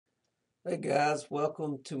Hey guys,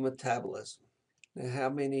 welcome to Metabolism. Now, how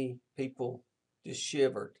many people just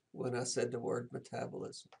shivered when I said the word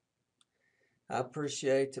metabolism? I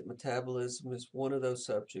appreciate that metabolism is one of those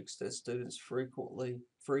subjects that students frequently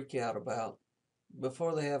freak out about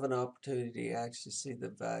before they have an opportunity to actually see the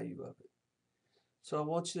value of it. So I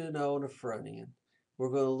want you to know on the front end,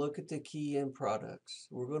 we're going to look at the key end products.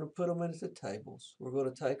 We're going to put them into the tables. We're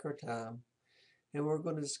going to take our time and we're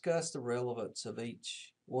going to discuss the relevance of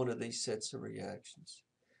each one of these sets of reactions,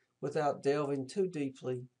 without delving too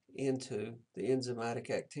deeply into the enzymatic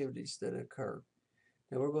activities that occur.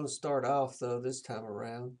 Now we're going to start off, though, this time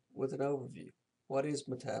around with an overview. What is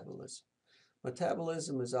metabolism?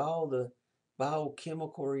 Metabolism is all the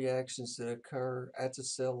biochemical reactions that occur at the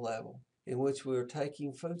cell level in which we are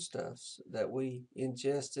taking foodstuffs that we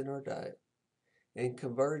ingest in our diet and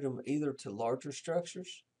converting them either to larger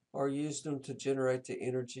structures or using them to generate the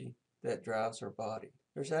energy that drives our body.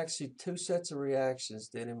 There's actually two sets of reactions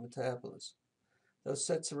then in metabolism. Those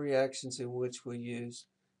sets of reactions in which we use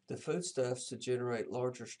the foodstuffs to generate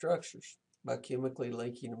larger structures by chemically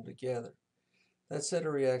linking them together. That set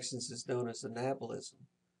of reactions is known as anabolism,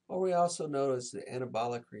 or we also know as the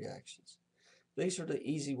anabolic reactions. These are the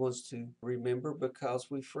easy ones to remember because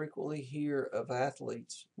we frequently hear of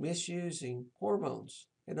athletes misusing hormones,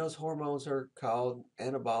 and those hormones are called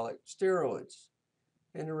anabolic steroids.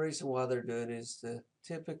 And the reason why they're doing it is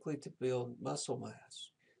typically to build muscle mass.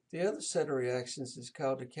 The other set of reactions is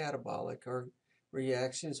called the catabolic, or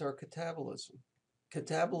reactions or catabolism.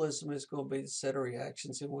 Catabolism is going to be the set of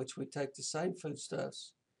reactions in which we take the same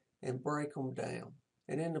foodstuffs and break them down.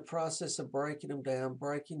 And in the process of breaking them down,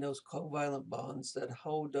 breaking those covalent bonds that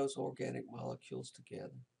hold those organic molecules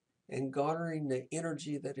together, and garnering the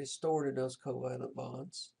energy that is stored in those covalent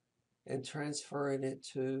bonds, and transferring it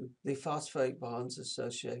to the phosphate bonds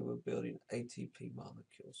associated with building ATP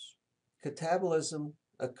molecules. Catabolism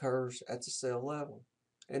occurs at the cell level,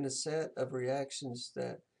 and the set of reactions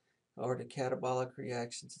that are the catabolic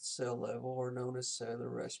reactions at the cell level are known as cellular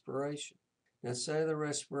respiration. Now, cellular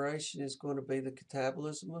respiration is going to be the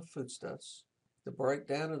catabolism of foodstuffs, the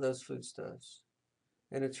breakdown of those foodstuffs,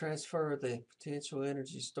 and the transfer of the potential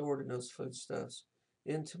energy stored in those foodstuffs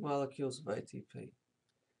into molecules of ATP.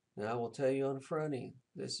 Now, I will tell you on the front end,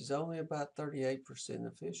 this is only about 38%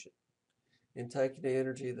 efficient in taking the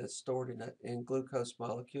energy that's stored in glucose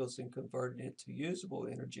molecules and converting it to usable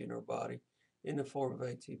energy in our body in the form of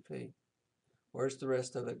ATP. Where's the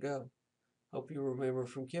rest of it go? Hope you remember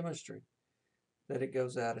from chemistry that it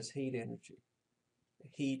goes out as heat energy.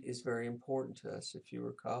 Heat is very important to us, if you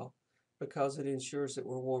recall, because it ensures that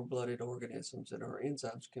we're warm-blooded organisms and our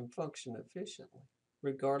enzymes can function efficiently,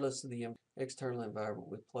 regardless of the external environment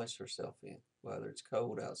we place ourselves in, whether it's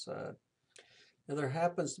cold outside. Now, there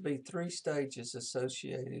happens to be three stages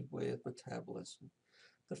associated with metabolism.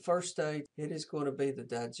 The first stage, it is going to be the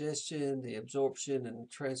digestion, the absorption, and the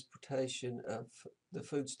transportation of the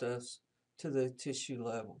foodstuffs to the tissue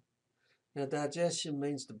level. Now, digestion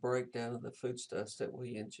means the breakdown of the foodstuffs that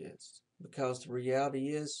we ingest, because the reality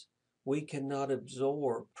is we cannot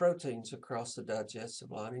absorb proteins across the digestive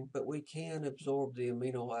lining, but we can absorb the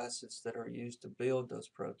amino acids that are used to build those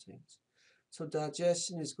proteins. So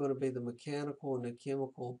digestion is going to be the mechanical and the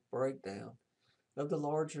chemical breakdown of the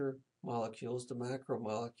larger molecules, the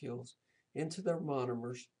macromolecules, into their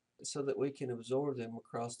monomers so that we can absorb them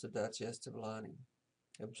across the digestive lining.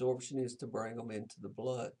 Absorption is to bring them into the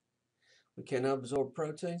blood. We cannot absorb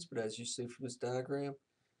proteins, but as you see from this diagram,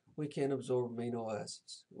 we can absorb amino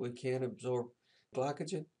acids. We can absorb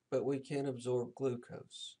glycogen, but we can absorb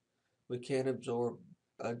glucose. We can absorb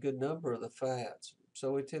a good number of the fats.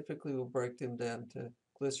 So we typically will break them down to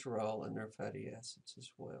glycerol and their fatty acids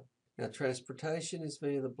as well. Now, transportation is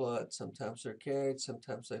via the blood. Sometimes they're carried,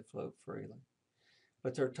 sometimes they float freely.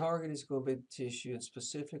 But their target is going to be the tissue, and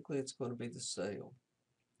specifically it's going to be the cell.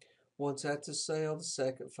 Once at the cell, the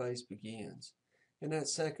second phase begins. And that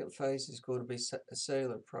second phase is going to be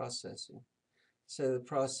cellular processing. Cellular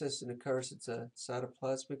processing occurs at the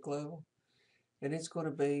cytoplasmic level. And it's going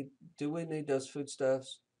to be, do we need those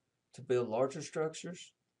foodstuffs to build larger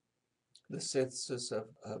structures? The synthesis of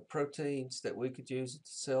proteins that we could use at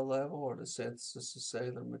the cell level, or the synthesis of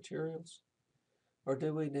cellular materials? Or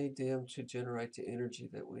do we need them to generate the energy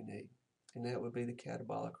that we need? And that would be the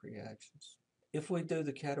catabolic reactions. If we do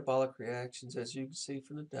the catabolic reactions, as you can see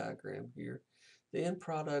from the diagram here, the end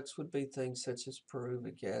products would be things such as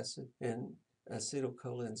pyruvic acid and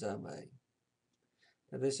acetylcoenzyme A.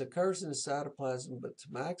 Now, this occurs in the cytoplasm, but to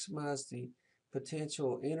maximize the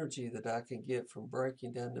potential energy that I can get from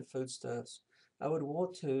breaking down the foodstuffs, I would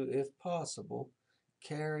want to, if possible,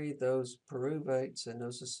 carry those pyruvates and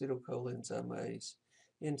those acetylcholenzyme A's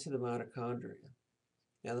into the mitochondria.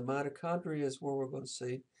 Now, the mitochondria is where we're going to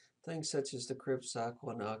see things such as the Krebs cycle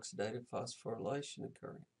and oxidative phosphorylation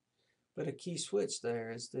occurring. But a key switch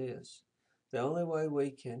there is this. The only way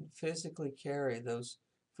we can physically carry those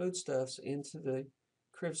foodstuffs into the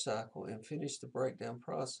Krebs cycle and finish the breakdown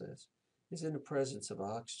process is in the presence of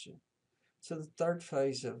oxygen. So the third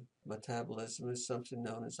phase of metabolism is something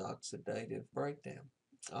known as oxidative breakdown.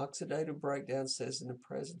 Oxidative breakdown says in the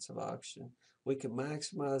presence of oxygen, we can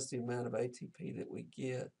maximize the amount of ATP that we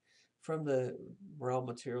get from the raw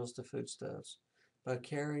materials, the foodstuffs, by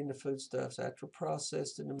carrying the foodstuffs after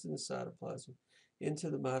processed in the cytoplasm into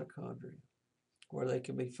the mitochondria, where they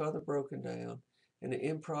can be further broken down, and the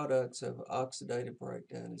end products of oxidative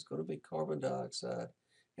breakdown is going to be carbon dioxide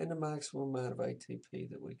and the maximum amount of ATP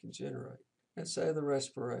that we can generate. And cellular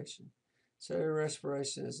respiration. Cellular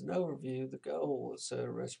respiration is an overview. The goal of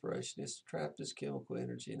cellular respiration is to trap this chemical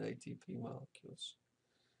energy in ATP molecules.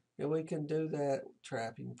 And we can do that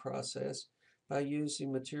trapping process by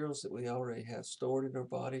using materials that we already have stored in our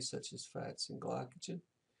body, such as fats and glycogen,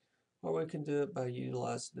 or we can do it by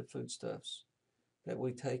utilizing the foodstuffs that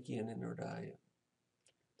we take in our diet.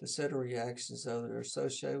 The set of reactions, though, that are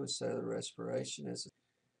associated with cellular respiration is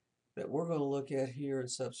that we're going to look at here in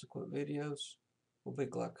subsequent videos will be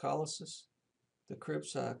glycolysis, the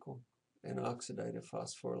Krebs cycle, and oxidative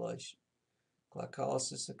phosphorylation.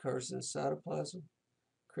 Glycolysis occurs in the cytoplasm.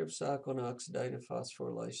 Krebs cycle and oxidative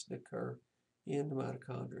phosphorylation occur in the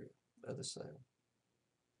mitochondria of the cell.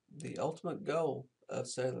 The ultimate goal of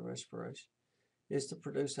cellular respiration is to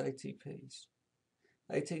produce ATPs.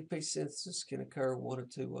 ATP synthesis can occur one of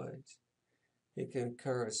two ways. It can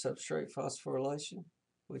occur as substrate phosphorylation,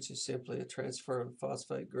 which is simply a transfer of the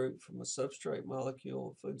phosphate group from a substrate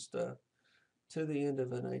molecule of foodstuff to the end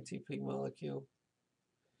of an ATP molecule,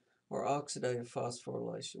 or oxidative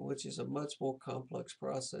phosphorylation, which is a much more complex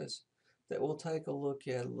process that we'll take a look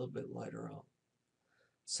at a little bit later on.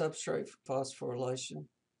 Substrate phosphorylation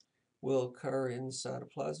will occur in the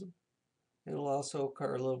cytoplasm, and it'll also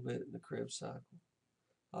occur a little bit in the Krebs cycle.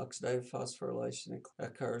 Oxidative phosphorylation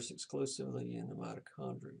occurs exclusively in the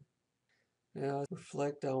mitochondria. Now,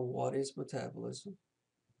 reflect on what is metabolism.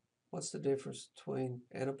 What's the difference between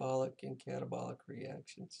anabolic and catabolic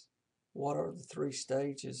reactions? What are the three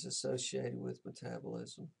stages associated with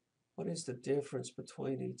metabolism? What is the difference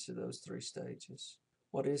between each of those three stages?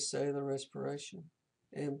 What is cellular respiration?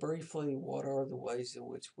 And briefly, what are the ways in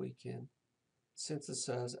which we can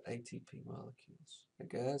synthesize ATP molecules? And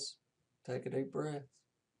guys, take a deep breath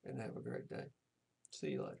and have a great day.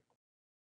 See you later.